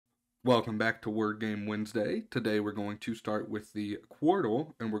Welcome back to Word Game Wednesday. Today we're going to start with the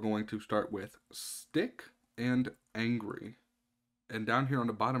Quordle, and we're going to start with stick and angry. And down here on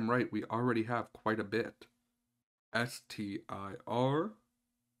the bottom right, we already have quite a bit. S-T-I-R.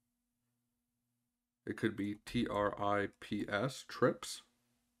 It could be T-R-I-P-S, trips.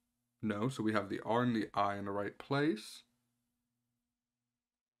 No, so we have the R and the I in the right place.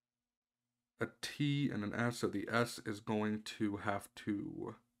 A T and an S, so the S is going to have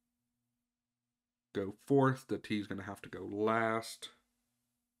to go fourth. The T is going to have to go last.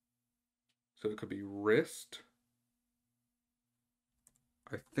 So it could be wrist.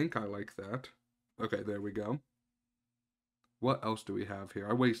 I think I like that. Okay, there we go. What else do we have here?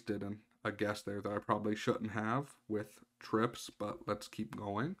 I wasted a guess there that I probably shouldn't have with trips, but let's keep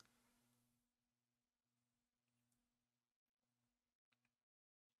going.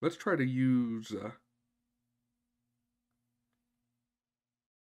 Let's try to use...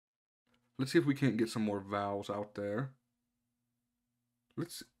 let's see if we can't get some more vowels out there.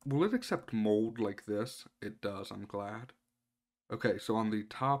 Will it accept mold like this? It does, I'm glad. Okay, so on the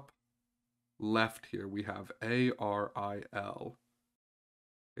top left here, we have A-R-I-L.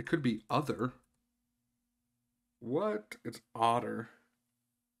 It could be other. What? It's otter.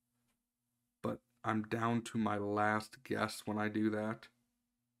 But I'm down to my last guess when I do that.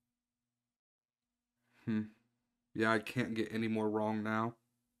 Yeah, I can't get any more wrong now.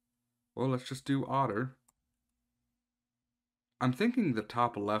 Well, let's just do otter. I'm thinking the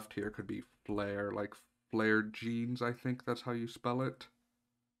top left here could be flare, like flared jeans, I think that's how you spell it.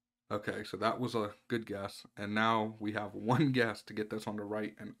 Okay, so that was a good guess, and now we have one guess to get this on the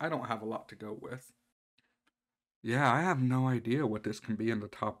right, and I don't have a lot to go with. Yeah, I have no idea what this can be in the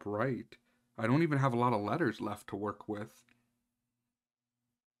top right. I don't even have a lot of letters left to work with.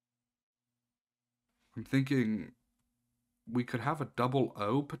 I'm thinking we could have a double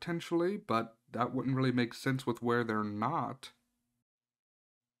O potentially, but that wouldn't really make sense with where they're not.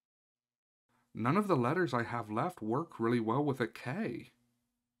 None of the letters I have left work really well with a K.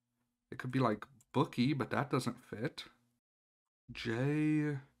 It could be like bookie, but that doesn't fit.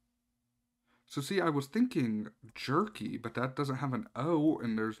 J. So see, I was thinking jerky, but that doesn't have an O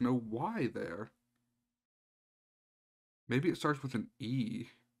and there's no Y there. Maybe it starts with an E.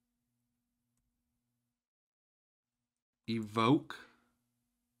 Evoke.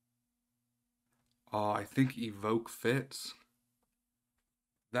 Oh, I think evoke fits.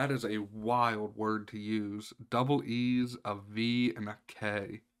 That is a wild word to use. Double E's, a V, and a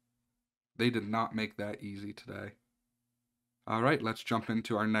K. They did not make that easy today. All right, let's jump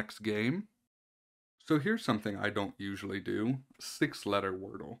into our next game. So here's something I don't usually do. 6-letter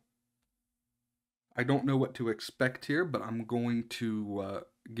Wordle. I don't know what to expect here, but I'm going to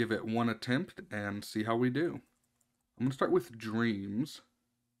give it one attempt and see how we do. I'm going to start with dreams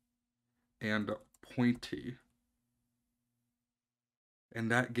and pointy.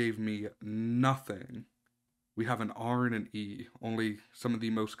 And that gave me nothing. We have an R and an E, only some of the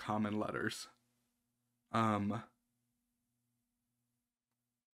most common letters. I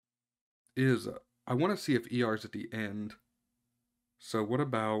want to see if ER is at the end. So what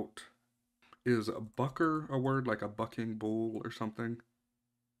about, is a bucker a word, like a bucking bull or something?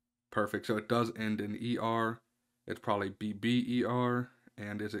 Perfect, so it does end in ER. It's probably BBER,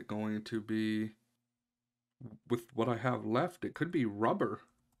 and is it going to be, with what I have left, it could be rubber.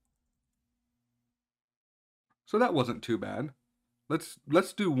 So that wasn't too bad. Let's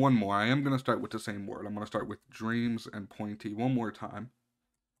do one more. I am going to start with the same word. I'm going to start with dreams and pointy one more time.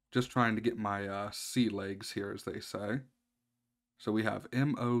 Just trying to get my sea legs here, as they say. So we have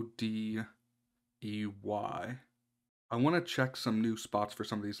M-O-D-E-Y. I want to check some new spots for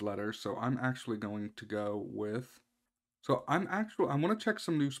some of these letters, so I'm actually going to go with... So I want to check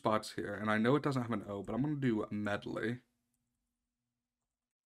some new spots here, and I know it doesn't have an O, but I'm going to do medley.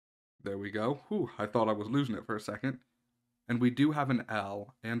 There we go. Whew, I thought I was losing it for a second. And we do have an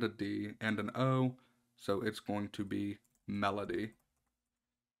L and a D and an O, so it's going to be melody.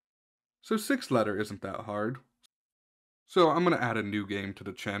 So 6-letter isn't that hard. So I'm going to add a new game to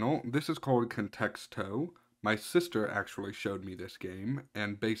the channel. This is called Contexto. My sister actually showed me this game,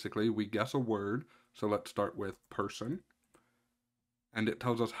 and basically we guess a word. So let's start with person. And it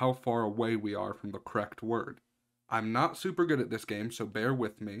tells us how far away we are from the correct word. I'm not super good at this game, so bear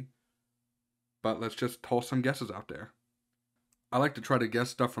with me. But let's just toss some guesses out there. I like to try to guess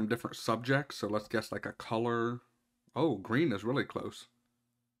stuff from different subjects, so let's guess like a color. Oh, green is really close.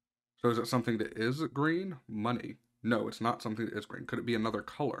 So is it something that is green? Money. No, it's not something that is green. Could it be another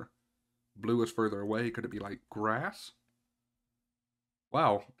color? Blue is further away. Could it be like grass?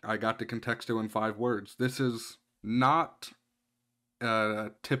 Wow, I got to Contexto in 5 words. This is not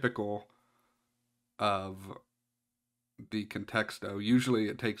typical of the Contexto. Usually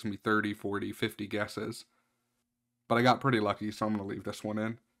it takes me 30, 40, 50 guesses. But I got pretty lucky, so I'm going to leave this one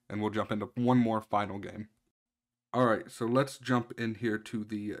in. And we'll jump into one more final game. Alright, so let's jump in here to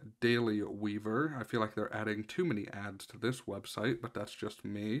the Daily Weaver. I feel like they're adding too many ads to this website, but that's just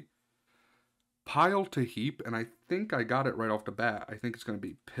me. Pile to heap, and I think I got it right off the bat. I think it's going to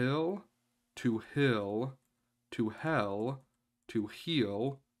be pill to hill to hell to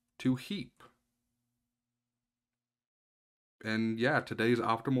heal to heap. And yeah, today's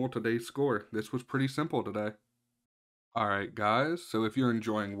score. This was pretty simple today. Alright guys, so if you're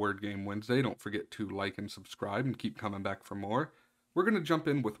enjoying Word Game Wednesday, don't forget to like and subscribe and keep coming back for more. We're going to jump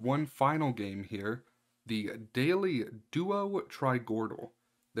in with one final game here, the Daily Duo Try Quordle.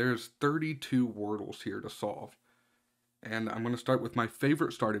 There's 32 Wordles here to solve. And I'm going to start with my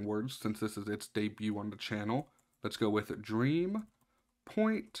favorite starting words since this is its debut on the channel. Let's go with dream,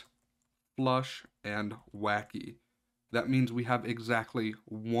 point, flush, and wacky. That means we have exactly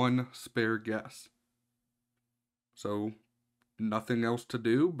one spare guess. So nothing else to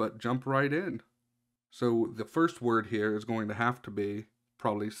do but jump right in. So the first word here is going to have to be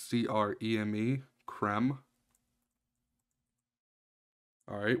probably C-R-E-M-E, creme.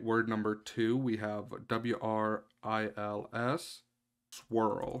 Alright, word number 2, we have W-R-I-L-S,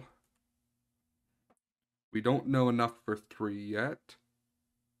 swirl. We don't know enough for 3 yet.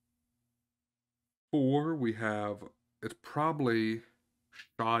 4, we have, it's probably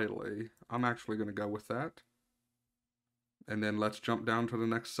shyly. I'm actually going to go with that. And then let's jump down to the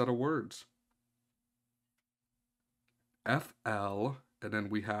next set of words. F-L, and then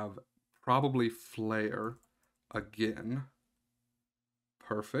we have probably flare again.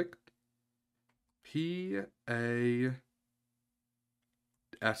 Perfect. P-A-S-T-E,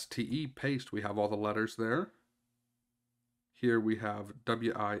 paste. We have all the letters there. Here we have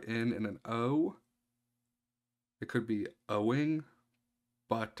W-I-N and an O. It could be owing,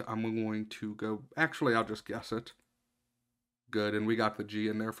 but I'm going to go, actually I'll just guess it. Good, and we got the G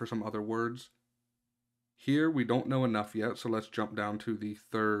in there for some other words. Here we don't know enough yet, so let's jump down to the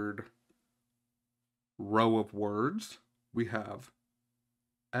third row of words. We have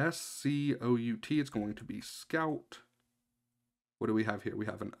S-C-O-U-T, it's going to be scout. What do we have here? We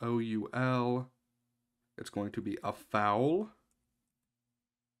have an O-U-L. It's going to be a foul.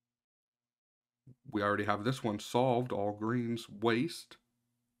 We already have this one solved, all greens, waste.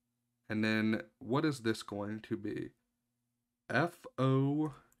 And then what is this going to be?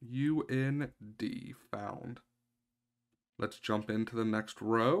 F-O-U-N-D, found. Let's jump into the next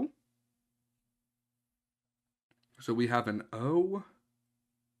row. So we have an O-U-N-C-E,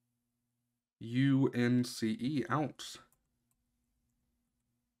 ounce.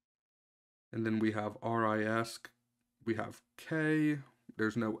 And then we have R-I-S, we have K,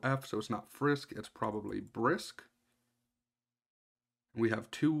 there's no F, so it's not frisk, it's probably brisk. We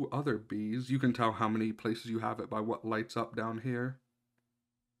have 2 other B's. You can tell how many places you have it by what lights up down here.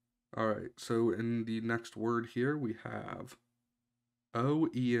 Alright, so in the next word here, we have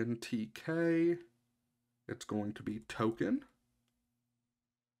O-E-N-T-K. It's going to be token.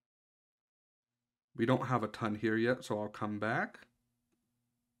 We don't have a ton here yet, so I'll come back.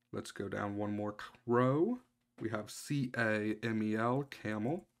 Let's go down one more row. We have C-A-M-E-L,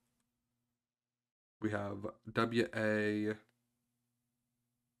 camel. We have W-A...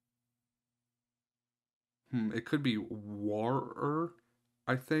 it could be warer,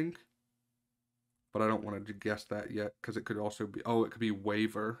 I think. But I don't want to guess that yet, because it could also be... Oh, it could be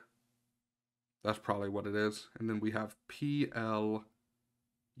waiver. That's probably what it is. And then we have P-L-U-S-E.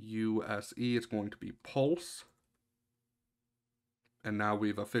 It's going to be pulse. And now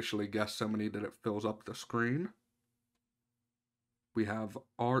we've officially guessed so many that it fills up the screen. We have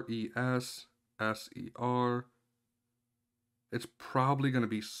R-E-S-S-E-R. It's probably going to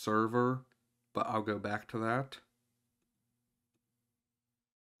be server, but I'll go back to that.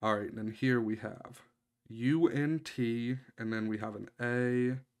 Alright, and then here we have U-N-T, and then we have an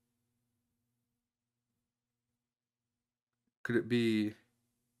A. Could it be...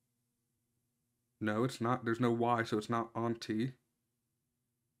 No, it's not. There's no Y, so it's not auntie.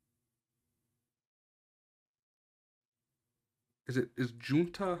 Is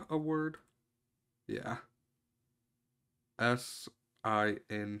junta a word? Yeah. S-I-N-T.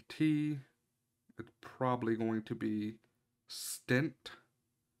 It's probably going to be stint.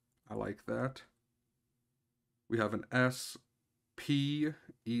 I like that. We have an S-P-E-C-K,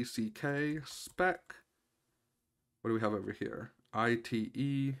 spec. What do we have over here?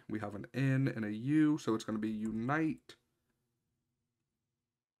 I-T-E. We have an N and a U, so it's going to be unite.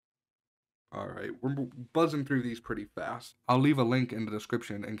 Alright, we're buzzing through these pretty fast. I'll leave a link in the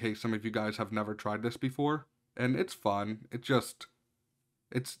description in case some of you guys have never tried this before. And it's fun.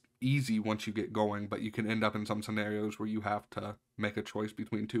 It's easy once you get going, but you can end up in some scenarios where you have to make a choice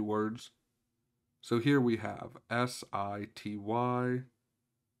between two words. So here we have S-I-T-Y.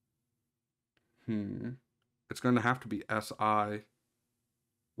 It's going to have to be S-I.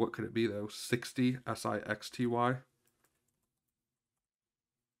 What could it be though? 60, S-I-X-T-Y.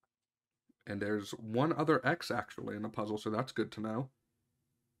 And there's one other X actually in the puzzle, so that's good to know.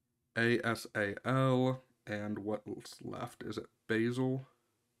 A-S-A-L. And what's left? Is it basil?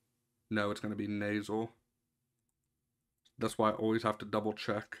 No, it's going to be nasal. That's why I always have to double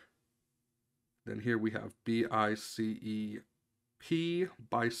check. Then here we have B-I-C-E-P,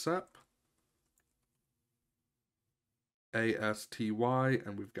 bicep. A-S-T-Y,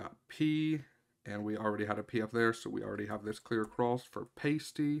 and we've got P, and we already had a P up there, so we already have this clear cross for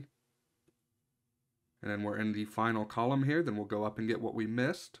pasty. And then we're in the final column here, then we'll go up and get what we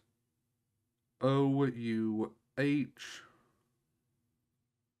missed. O-U-H.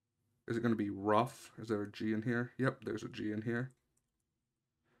 Is it going to be rough? Is there a G in here? Yep, there's a G in here.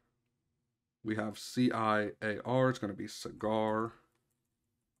 We have C-I-A-R, it's going to be cigar.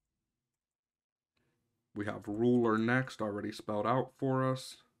 We have ruler next, already spelled out for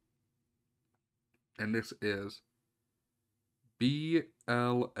us. And this is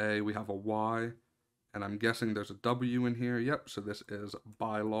B-L-A, we have a Y, and I'm guessing there's a W in here. Yep, so this is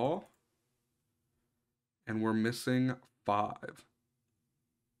bylaw. And we're missing 5.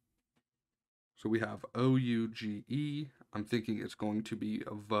 So we have O-U-G-E. I'm thinking it's going to be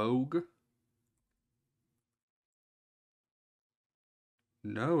Vogue.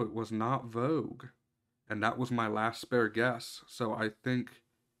 No, it was not Vogue. And that was my last spare guess. So I think...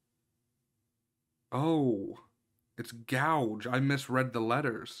 Oh, it's gouge. I misread the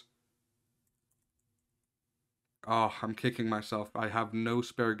letters. Oh, I'm kicking myself. I have no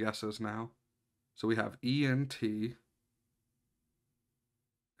spare guesses now. So we have E-N-T.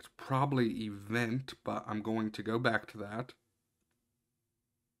 It's probably event, but I'm going to go back to that.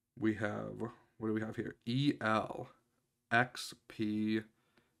 We have, what do we have here? E-L. X-P-E-L.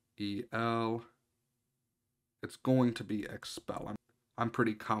 It's going to be expel. I'm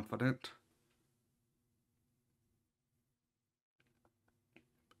pretty confident.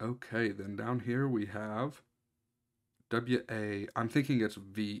 Okay, then down here we have W-A. I'm thinking it's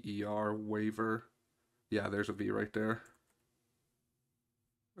V-E-R, waiver. Yeah, there's a V right there.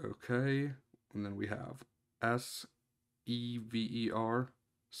 Okay, and then we have S-E-V-E-R,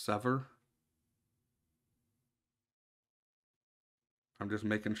 sever. I'm just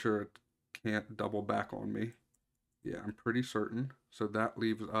making sure it can't double back on me. Yeah, I'm pretty certain. So that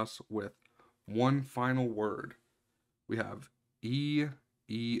leaves us with one final word. We have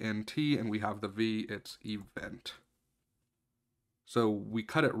E-E-N-T, and we have the V, it's event. So we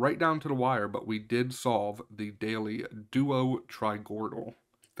cut it right down to the wire, but we did solve the daily duo trigordle.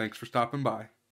 Thanks for stopping by.